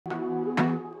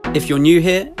If you're new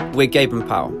here, we're Gabe and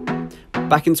Paula.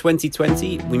 Back in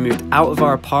 2020, we moved out of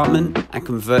our apartment and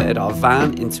converted our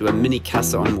van into a mini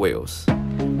casa on wheels.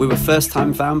 We were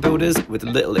first-time van builders with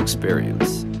little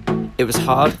experience. It was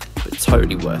hard, but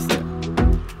totally worth it.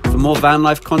 For more van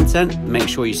life content, make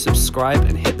sure you subscribe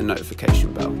and hit the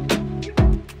notification bell.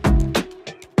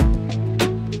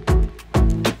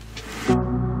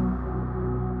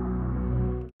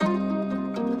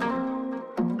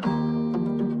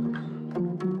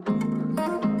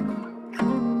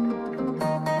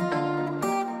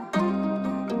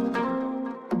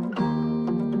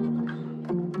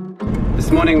 This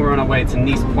morning we're on our way to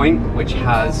Nice Point, which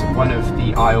has one of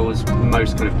the Isle's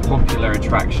most kind of popular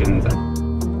attractions.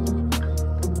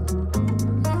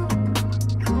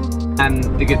 And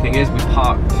the good thing is we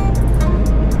parked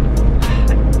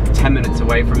 10 minutes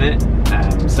away from it,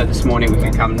 so this morning we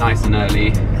can come nice and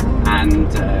early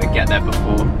and get there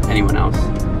before anyone else.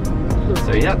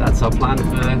 So yeah, that's our plan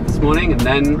for this morning, and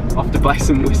then off to buy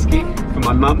some whiskey for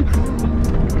my mum.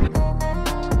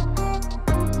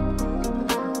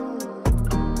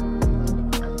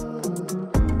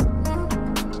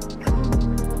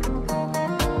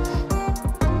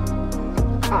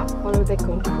 Follow the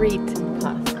concrete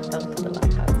path down to the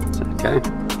lighthouse. Okay.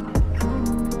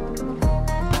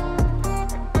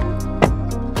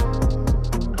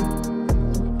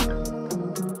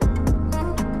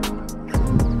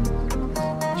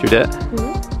 Should we do it?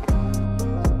 Mm-hmm.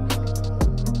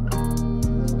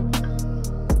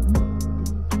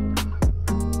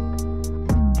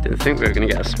 Didn't think we were going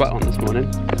to get a sweat on this morning.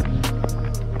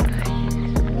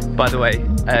 By the way,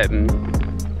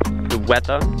 the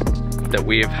weather that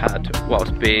we have had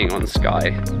whilst being on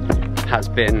Skye has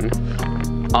been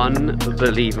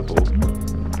unbelievable.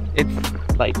 It's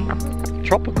like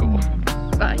tropical.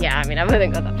 But yeah, I mean, I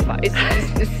haven't got that far. It's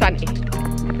sunny.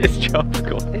 It's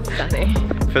tropical. It's sunny.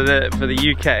 For the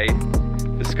UK,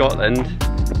 for Scotland,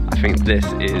 I think this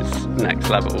is next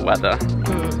level weather.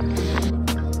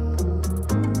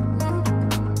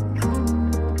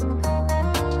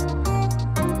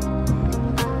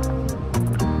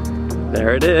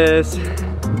 There it is.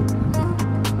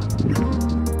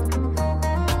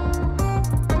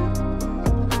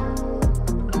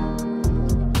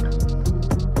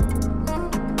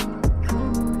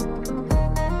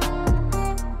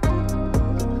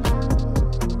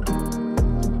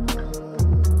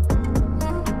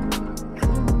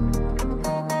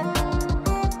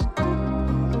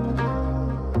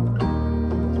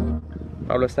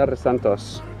 Paula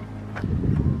Santos.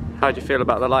 How do you feel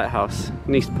about the lighthouse,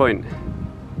 Nice Point?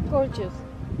 Gorgeous.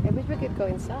 I wish we could go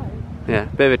inside. Yeah,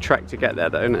 bit of a trek to get there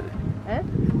though, isn't it? Huh?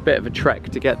 Bit of a trek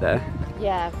to get there.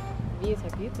 Yeah, views are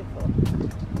beautiful.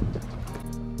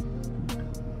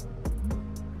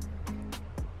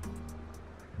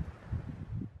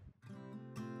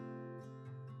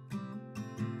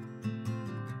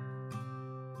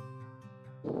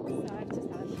 So I've just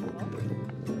had a shower.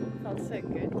 Felt so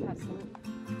good to have some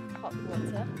hot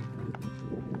water.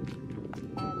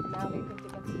 And now we're going to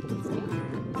get some whiskey.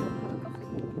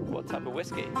 What type of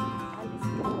whiskey?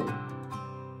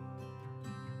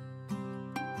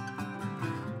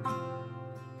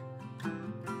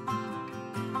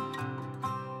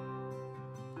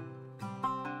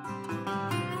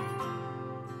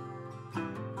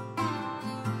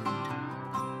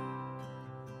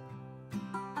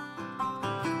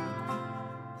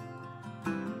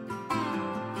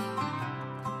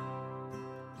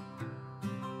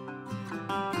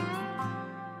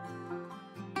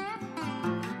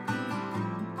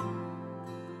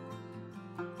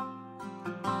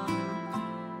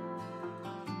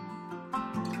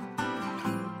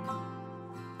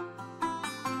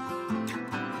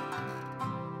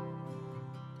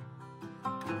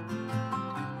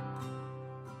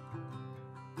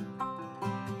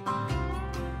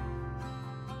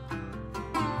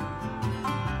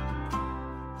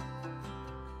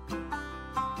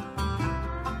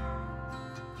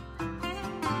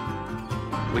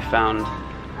 We found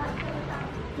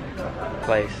a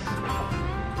place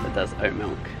that does oat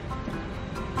milk.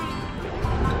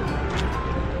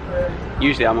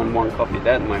 Usually I'm on one coffee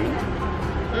there at the moment.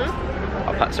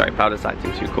 Sorry, Paula's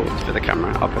acting too cool for the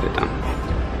camera. I'll put it down.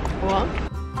 What?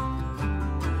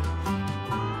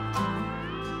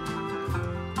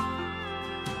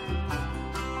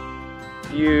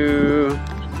 You.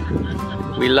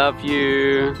 We love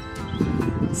you.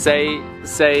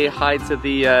 Say hi to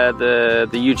the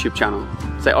YouTube channel.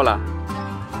 Say hola.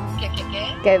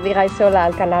 Que digáis hola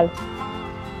al canal.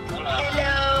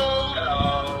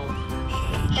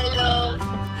 Hello.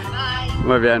 Bye.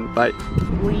 Muy bien, bye.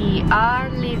 We are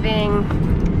leaving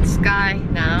Skye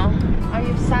now. Are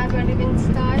you sad we're leaving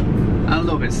Skye? I'm a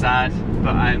little bit sad,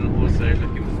 but I'm also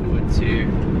looking forward to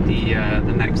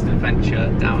the next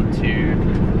adventure down to,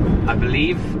 I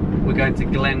believe we're going to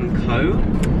Glencoe.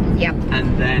 Yep.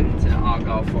 And then to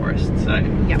Argyll Forest. So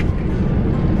yep.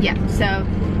 Yeah. So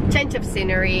change of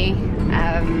scenery.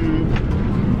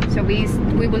 So we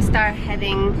will start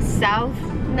heading south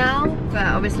now, but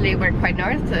obviously we're quite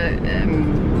north.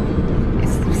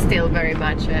 It's still very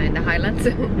much in the Highlands.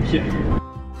 yeah.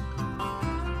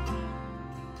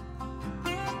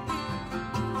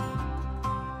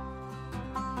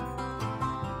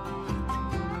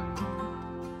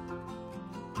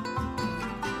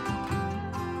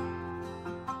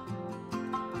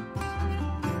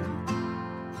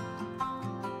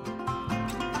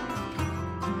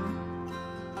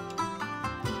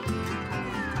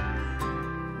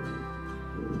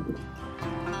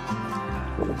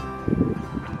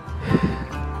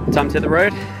 Time to hit the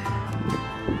road?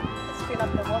 Let's fill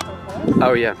up the water first.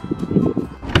 Oh yeah.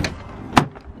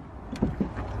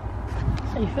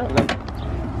 How you feel?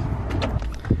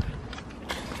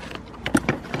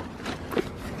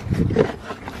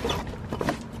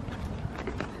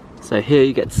 So here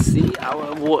you get to see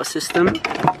our water system.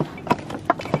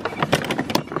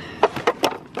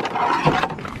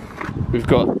 We've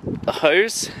got a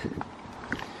hose,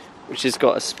 which has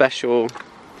got a special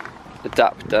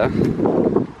adapter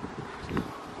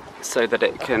so that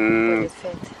it can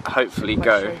hopefully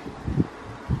go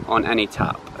on any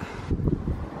tap.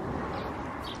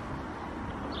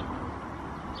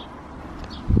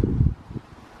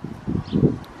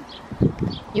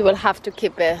 You will have to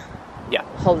keep it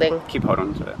holding. Keep hold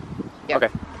on to it. Yep.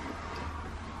 Okay.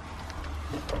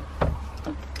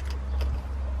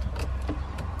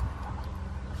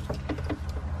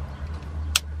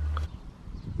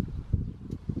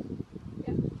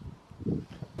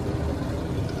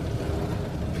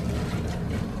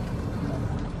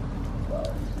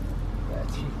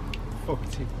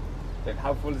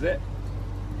 How full is it?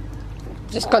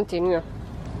 Just continue.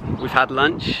 We've had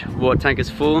lunch, water tank is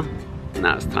full,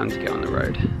 now it's time to get on the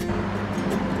road.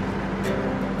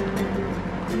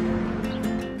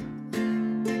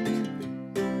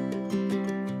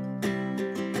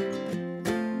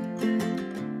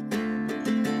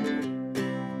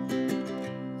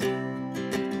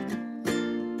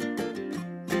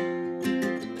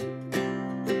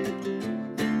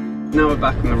 Now we're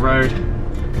back on the road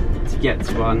to get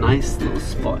to our nice little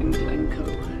spot in Glencoe.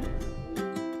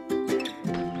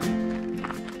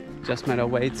 Just made our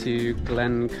way to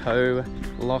Glencoe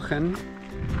Lochen,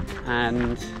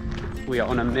 and we are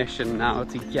on a mission now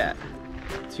to get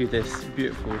to this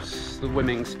beautiful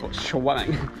swimming spot.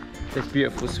 This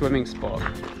beautiful swimming spot.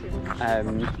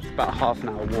 It's about a half an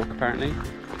hour walk apparently,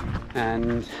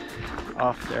 and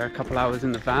after a couple hours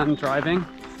in the van driving,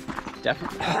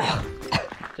 definitely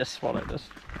just swallowed this.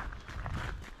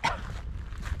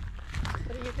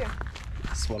 What do you do?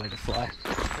 Swallowed a fly.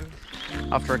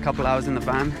 After a couple hours in the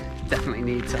van, definitely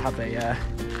need to have a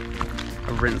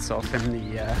rinse off in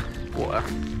the water.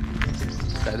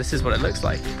 So this is what it looks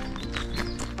like.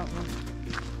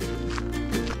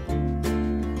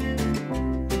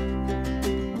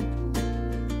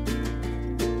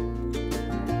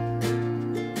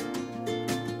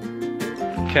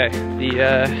 Okay,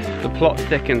 the plot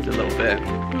thickens a little bit.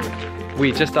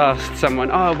 We just asked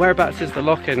someone, oh, whereabouts is the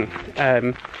Lochen?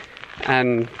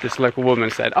 And this local woman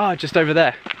said, oh, just over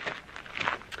there.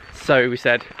 So we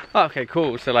said, oh, okay,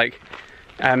 cool. So like,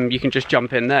 you can just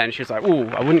jump in there. And she was like, oh,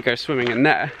 I wouldn't go swimming in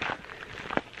there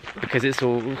because it's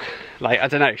all like, I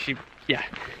don't know. She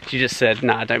just said,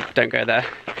 nah, don't go there.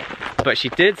 But she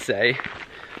did say,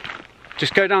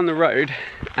 just go down the road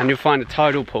and you'll find a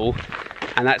tidal pool,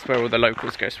 and that's where all the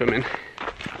locals go swimming.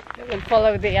 We'll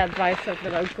follow the advice of the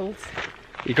locals.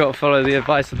 You got to follow the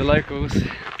advice of the locals.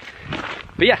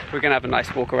 But yeah, we're gonna have a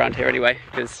nice walk around here anyway,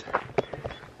 because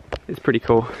it's pretty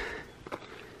cool.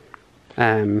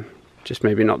 Just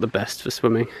maybe not the best for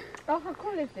swimming. Oh, how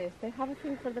cool is this? They have a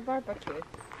thing for the barbecue.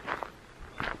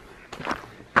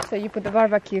 So you put the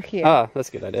barbecue here. Ah, that's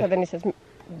a good idea. So then it says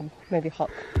maybe hot.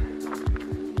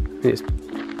 It's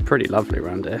pretty lovely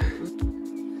around here.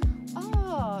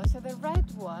 Oh, so the red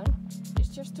one is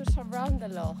just to surround the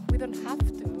loch. We don't have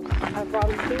to.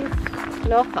 Around this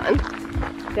Lochen,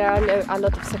 there are a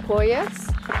lot of sequoias,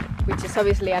 which is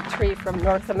obviously a tree from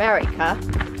North America,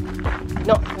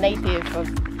 not native of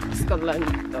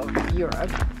Scotland or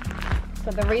Europe.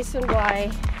 So the reason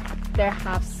why they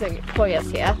have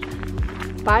sequoias here,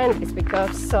 apparently, is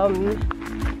because some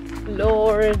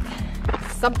Lord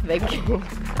something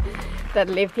that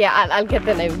lived here. I'll get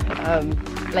the name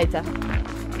later.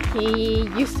 He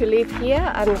used to live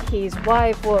here and his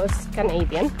wife was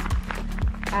Canadian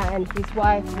and his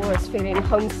wife was feeling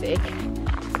homesick.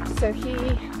 So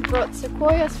he brought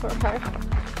sequoias for her.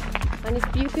 And it's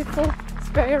beautiful, it's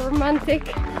very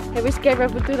romantic. I wish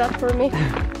Gabriel would do that for me.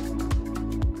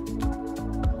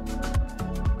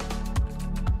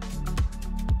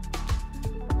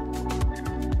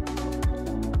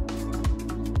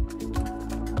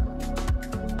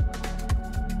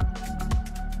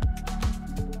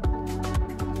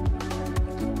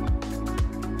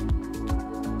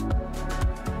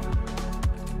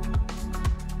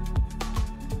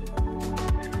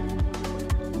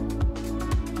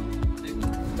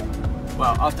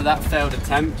 Well, after that failed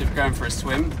attempt of going for a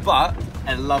swim, but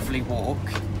a lovely walk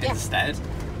instead.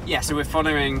 Yeah, so we're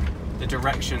following the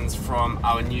directions from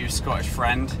our new Scottish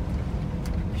friend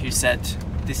who said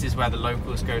this is where the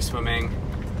locals go swimming.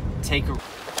 Take a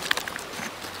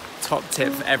top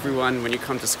tip for everyone when you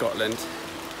come to Scotland.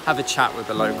 Have a chat with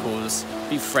the locals,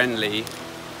 be friendly,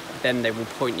 then they will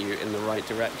point you in the right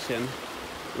direction.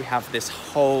 We have this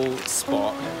whole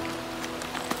spot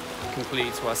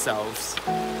completely to ourselves.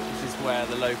 This is where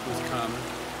the locals come.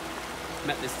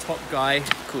 Met this top guy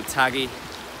called Taggy,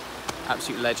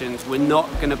 absolute legend. We're not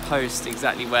going to post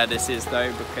exactly where this is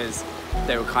though, because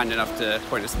they were kind enough to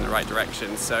point us in the right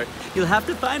direction, so you'll have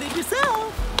to find it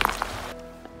yourself.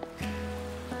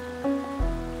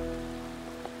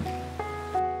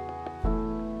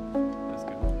 That's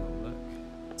good. Look.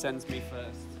 Sends me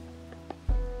first.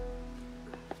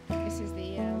 This is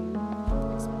the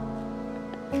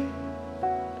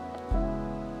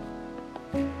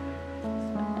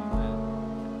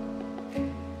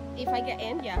if I get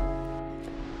in, yeah.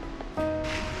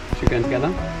 Should we go in together?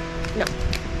 No.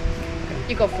 Okay.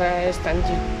 You go first and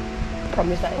you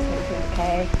promise that it's going to be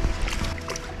okay.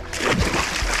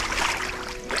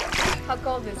 How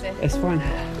cold is it? It's fine.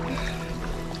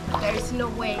 There is no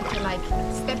way to like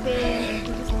step in and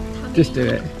you Just do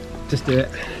it. Just do it.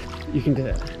 You can do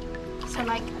it. So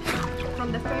like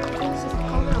from the ferry it's just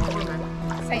colder or warmer?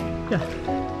 Same.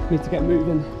 Yeah. Need to get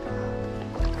moving.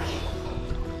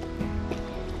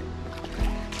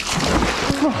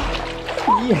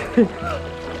 Yeah.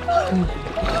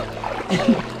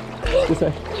 This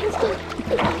way.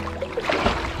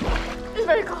 It's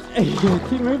very cold.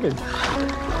 Keep moving.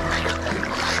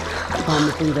 Calm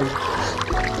the breathing.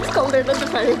 It's colder than the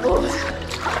ferry boat.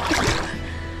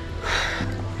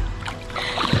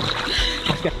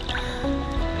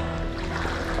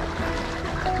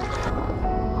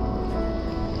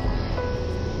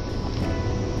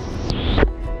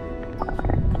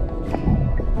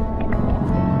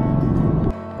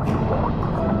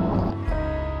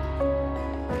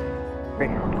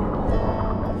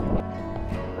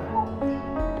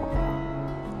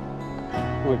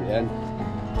 Muy bien.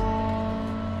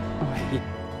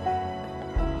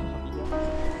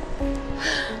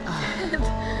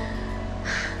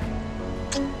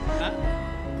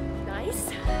 Nice.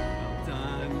 Well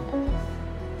done.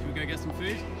 Should we go get some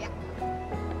food? Yeah.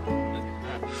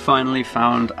 Finally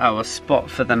found our spot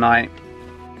for the night.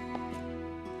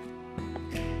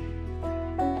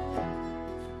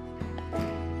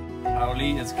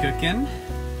 Pauli is cooking.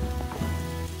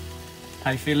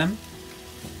 How you feeling?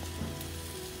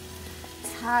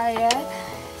 Tired.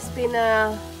 It's been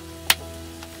a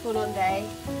full-on day.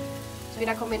 It's been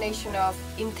a combination of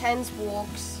intense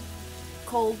walks,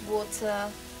 cold water,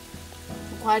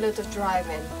 and quite a lot of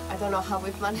driving. I don't know how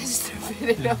we've managed to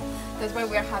fit it up. That's why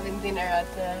we're having dinner at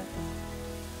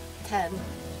 10.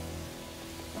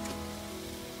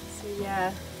 So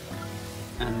yeah.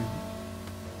 And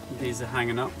these are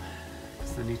hanging up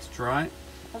because they need to dry.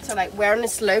 Also, like, we're on a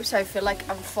slope, so I feel like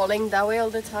I'm falling that way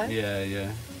all the time. Yeah,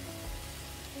 yeah.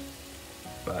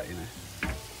 But you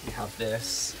know, we have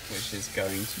this, which is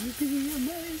going to be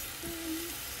amazing.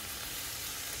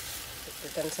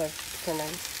 Then so can do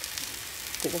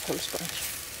it from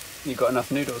scratch. You got enough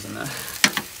noodles in there?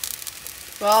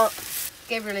 Well,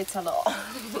 Gabriel eats a lot.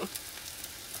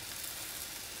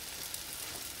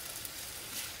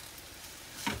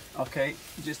 Okay,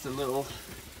 just a little.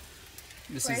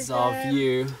 This Where's is our the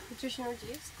view nutritional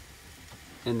juice?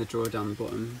 in the drawer down the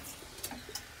bottom.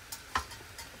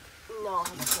 No,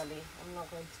 actually, I'm not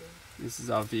going to. This is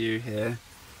our view here,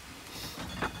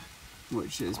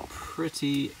 which is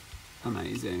pretty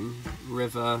amazing.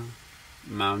 River,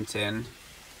 mountain,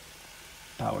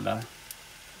 Paula.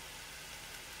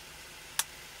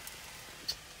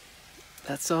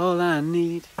 That's all I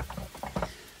need.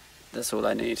 That's all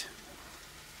I need.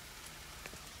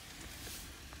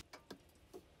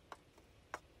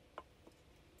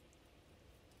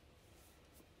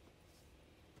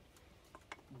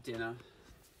 Dinner.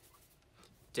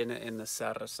 Dinner in the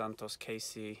Serra Santos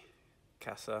Casey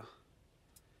Casa.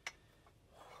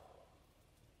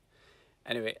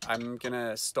 Anyway, I'm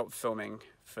gonna stop filming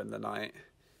for the night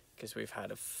because we've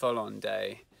had a full-on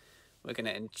day. We're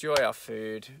gonna enjoy our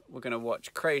food. We're gonna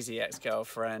watch Crazy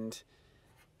Ex-Girlfriend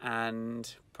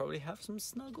and probably have some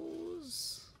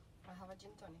snuggles. I have a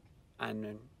gin tonic.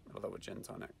 And although we're gin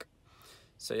tonic.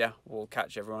 So yeah, we'll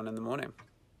catch everyone in the morning.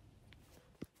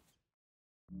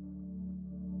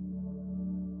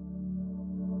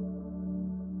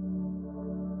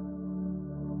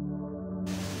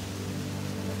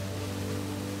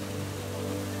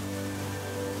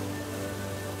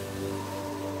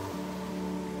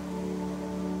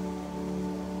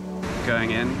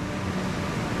 Going in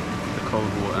the cold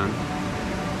water.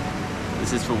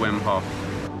 This is for Wim Hof.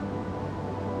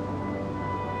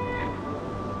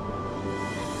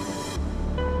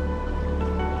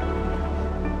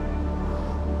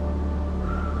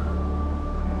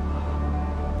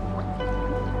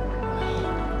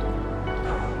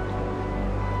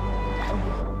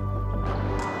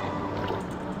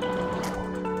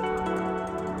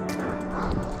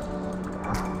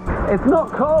 It's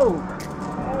not cold!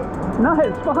 No,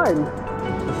 it's fine.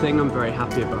 The thing I'm very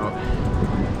happy about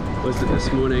was that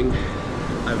this morning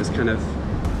I was kind of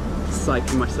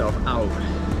psyching myself out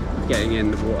of getting in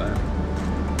the water.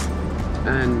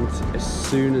 And as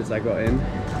soon as I got in,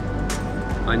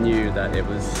 I knew that it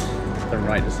was the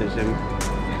right decision.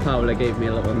 Paula gave me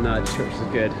a little nudge, which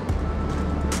was good.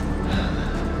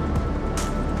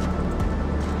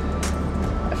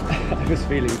 I was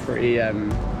feeling pretty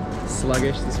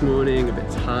sluggish this morning, a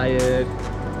bit tired.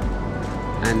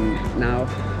 And now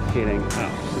feeling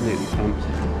absolutely pumped.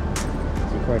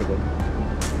 It's incredible.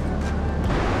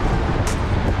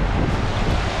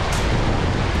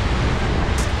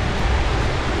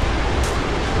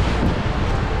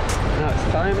 Now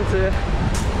it's time to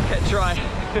get dry.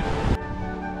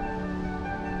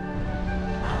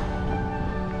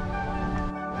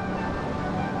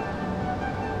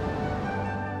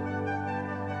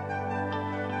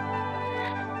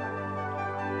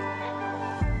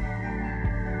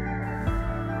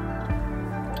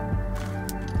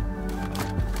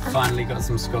 Finally got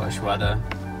some Scottish weather,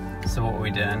 so what are we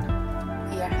doing?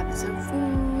 We are having some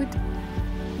food.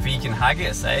 Vegan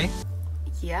haggis, eh?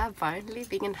 Yeah, apparently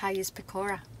vegan haggis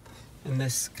pecora. In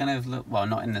this kind of, well,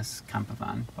 not in this camper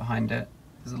van, behind it,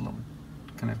 there's a little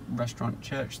kind of restaurant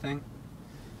church thing.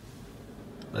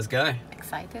 Let's go.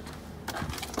 Excited.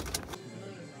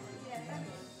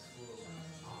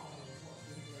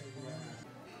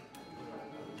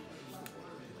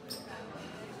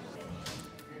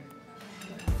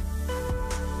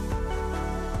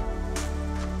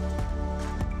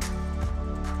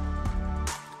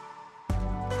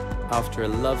 After a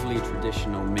lovely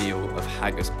traditional meal of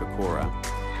haggis pecora,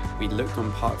 we looked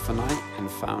on Park for night and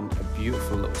found a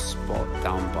beautiful little spot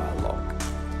down by a lock.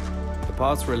 The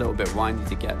paths were a little windy windy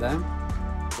to get there,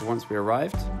 but once we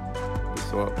arrived, we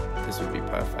thought this would be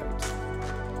perfect.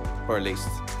 Or at least,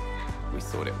 we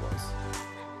thought it was.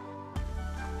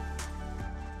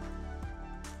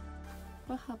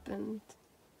 What happened?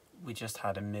 We just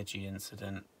had a midgie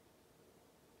incident.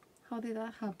 How did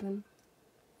that happen?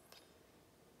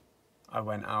 I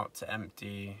went out to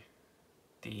empty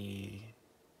the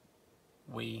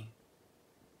wee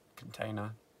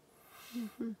container,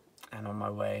 and on my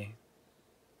way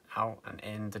out and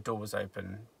in, the door was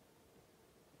open.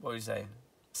 What would you say?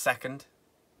 Second?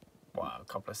 Well, a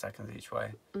couple of seconds each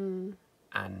way.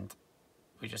 And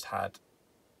we just had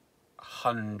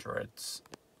hundreds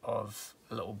of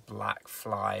little black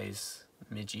flies,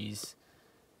 midgies,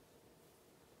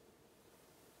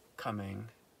 coming.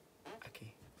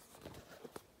 Okay.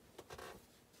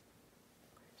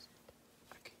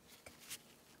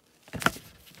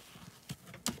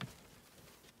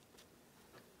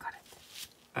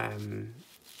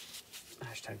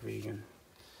 Hashtag vegan.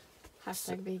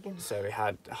 Hashtag vegan. So we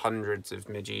had hundreds of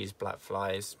midgies, black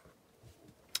flies,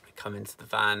 come into the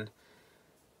van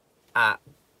at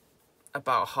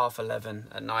about 11:30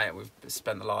 at night. We've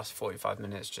spent the last 45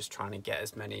 minutes just trying to get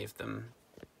as many of them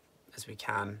as we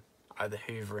can, either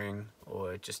hoovering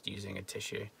or just using a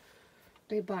tissue.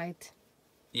 They bite.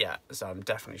 Yeah, so I'm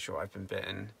definitely sure I've been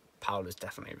bitten. Paula's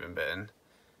definitely been bitten.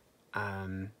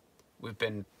 We've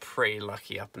been pretty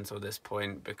lucky up until this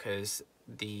point because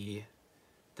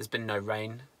there's been no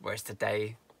rain, whereas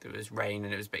today there was rain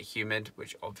and it was a bit humid,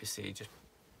 which obviously just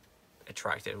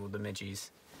attracted all the midgies.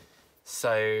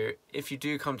 So if you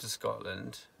do come to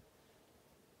Scotland,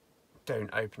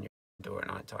 don't open your door at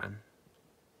night time.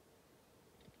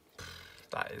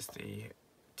 That is the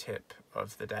tip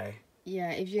of the day.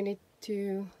 Yeah, if you need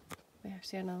to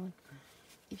Where's your noun?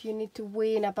 If you need to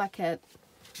wee in a bucket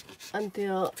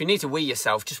until... If you need to wee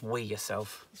yourself, just wee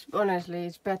yourself. Honestly,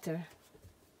 it's better.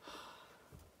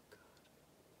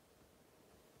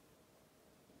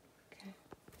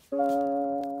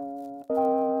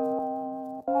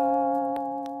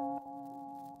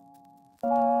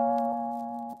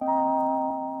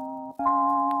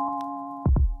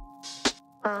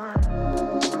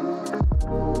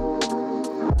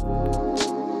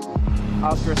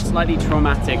 After a slightly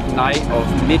traumatic night of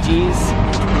midges,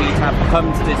 we have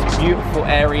come to this beautiful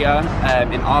area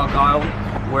in Argyll.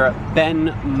 We're at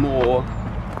Glenmore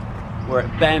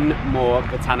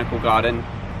Botanical Garden.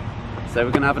 So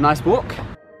we're gonna have a nice walk.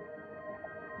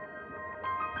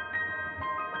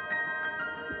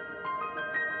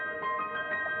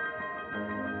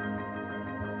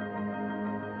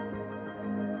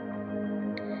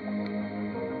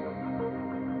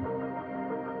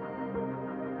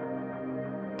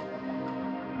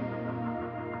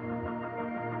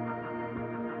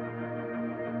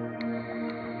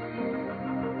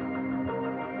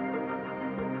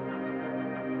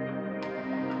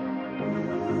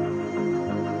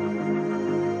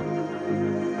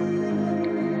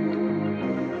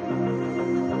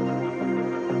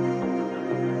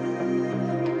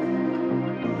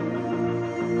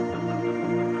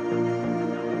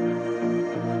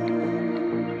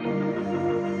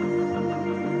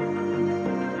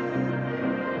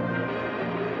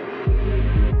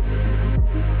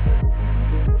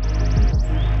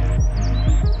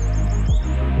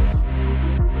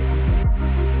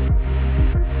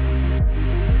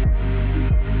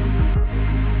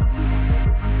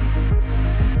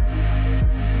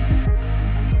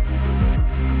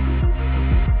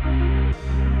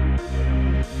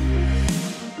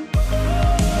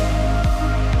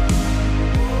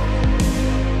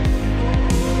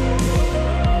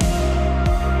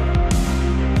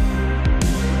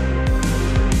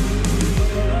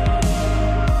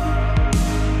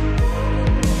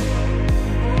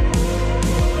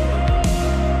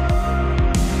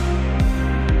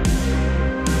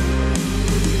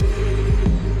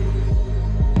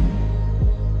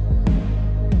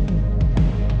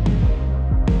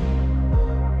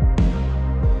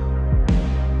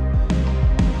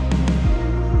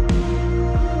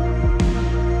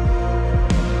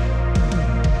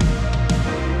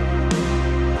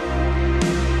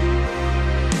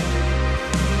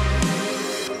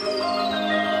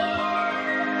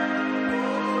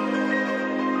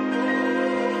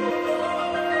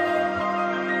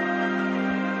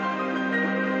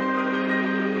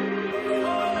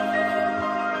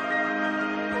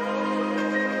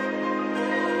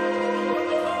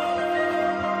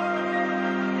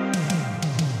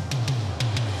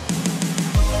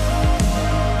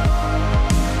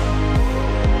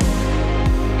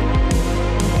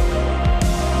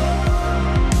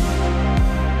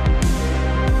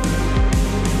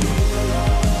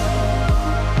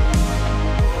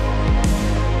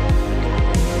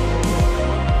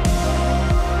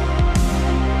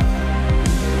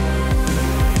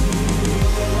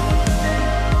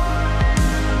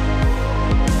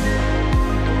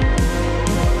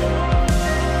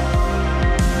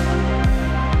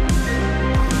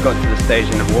 Got to the stage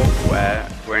in the walk where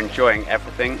we're enjoying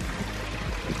everything,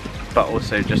 but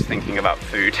also just thinking about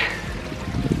food.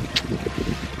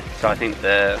 So I think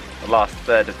the last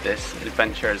third of this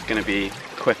adventure is going to be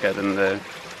quicker than the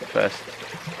first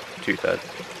 2/3.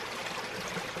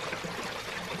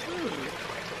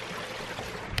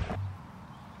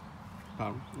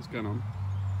 Pal, what's going on?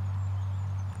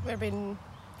 We're being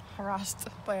harassed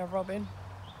by a robin.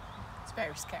 It's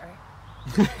very scary.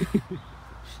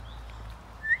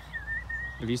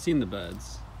 Have you seen the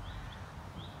birds?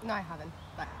 No, I haven't.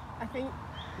 But I think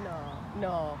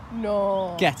no.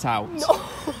 Get out. No.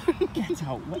 Get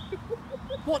out.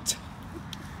 What?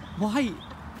 Why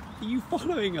are you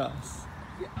following us?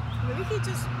 Maybe he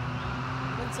just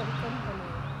wants some company.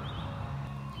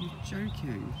 You're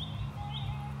joking.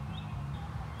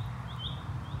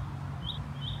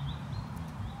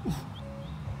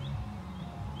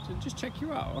 So just check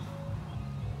you out.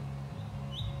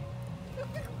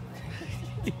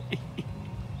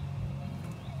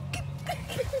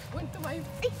 Went to my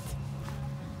feet.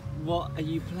 What are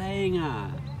you playing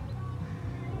at?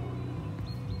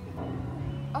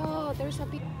 Oh, there's a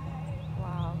big...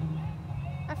 Wow.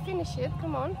 I finished it,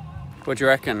 come on. What do you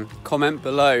reckon? Comment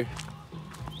below.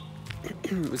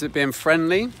 Was it being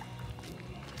friendly?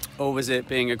 Or was it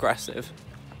being aggressive?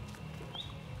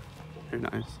 Who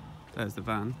knows? There's the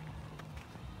van.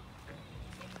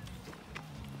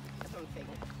 I don't think.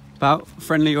 About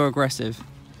friendly or aggressive?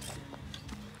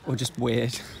 Or just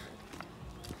weird?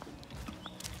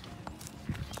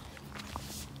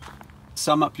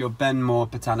 sum up your Glenmore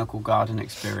Botanical Garden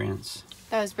experience.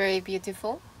 That was very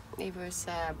beautiful. It was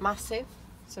massive.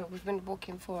 So we've been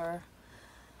walking for,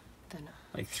 I don't know.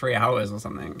 Like 3 hours or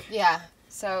something. Yeah.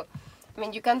 So, I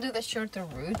mean, you can do the shorter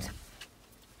route,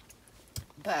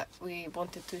 but we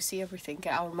wanted to see everything,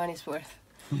 get our money's worth.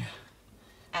 Yeah.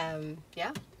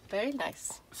 Yeah, very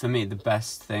nice. For me, the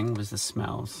best thing was the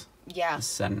smells. Yeah. The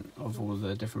scent of all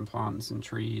the different plants and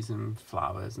trees and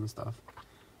flowers and stuff.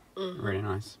 Really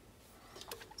nice.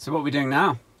 So what are we doing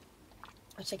now?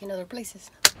 We're checking other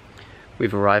places.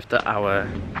 We've arrived at our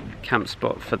camp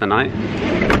spot for the night.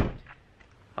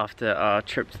 After our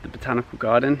trip to the botanical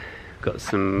garden, got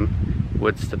some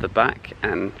woods to the back,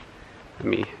 and let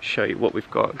me show you what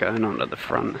we've got going on at the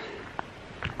front.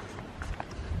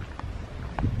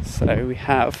 So we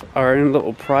have our own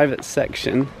little private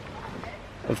section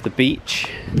of the beach.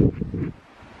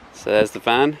 So there's the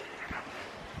van,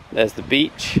 there's the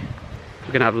beach.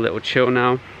 We're gonna have a little chill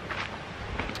now,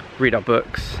 read our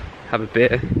books, have a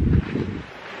beer,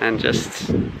 and just,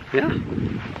 yeah,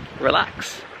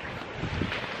 relax.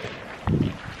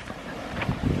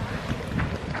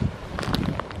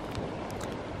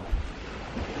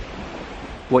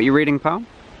 What are you reading, pal?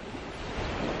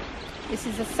 This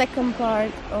is the second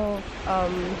part of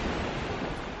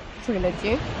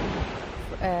trilogy.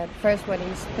 First one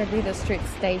is Perdido Street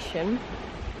Station,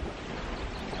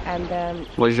 and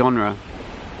What genre?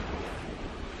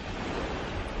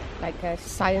 like a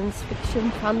science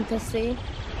fiction fantasy,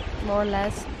 more or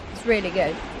less. It's really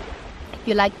good. If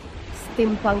you like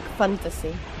steampunk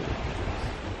fantasy,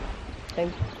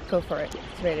 then go for it.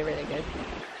 It's really, really good.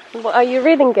 What are you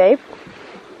reading, Gabe?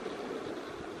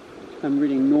 I'm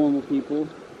reading Normal People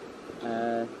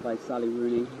by Sally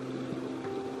Rooney.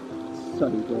 So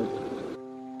good.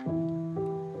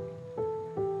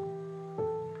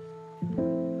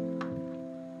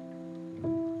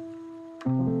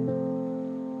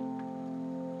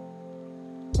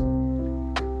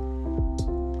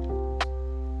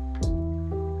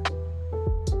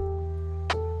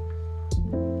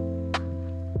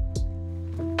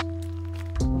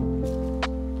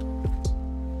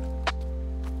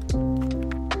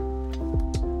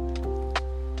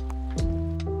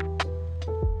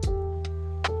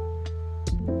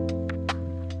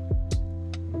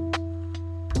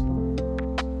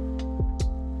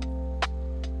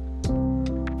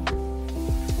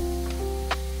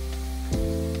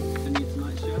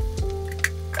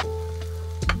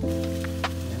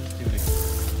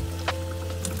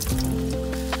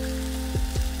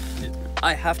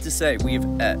 I have to say, we've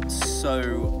ate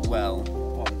so well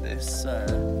on this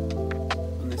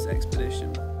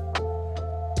expedition.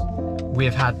 We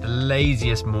have had the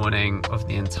laziest morning of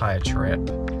the entire trip.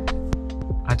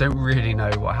 I don't really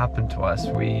know what happened to us.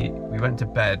 We went to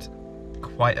bed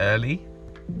quite early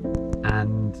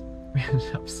and we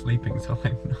ended up sleeping till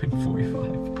like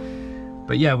 9:45.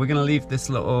 But yeah, we're gonna leave this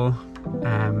little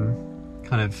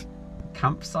kind of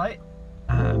campsite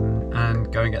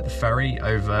and go and get the ferry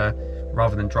over,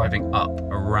 rather than driving up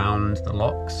around the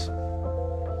locks.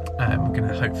 We're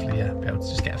gonna hopefully be able to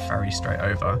just get a ferry straight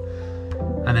over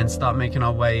and then start making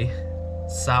our way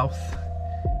south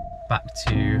back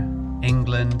to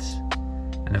England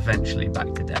and eventually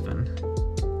back to Devon.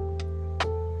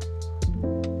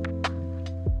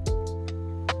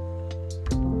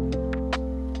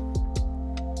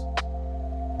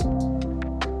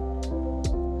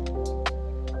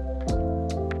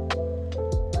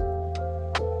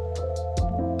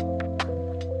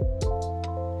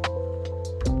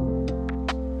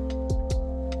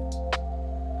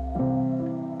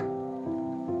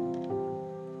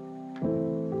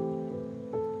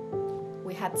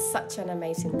 We had such an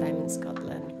amazing time in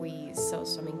Scotland. We saw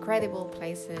some incredible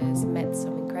places, met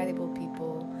some incredible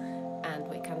people, and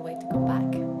we can't wait to come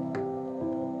back.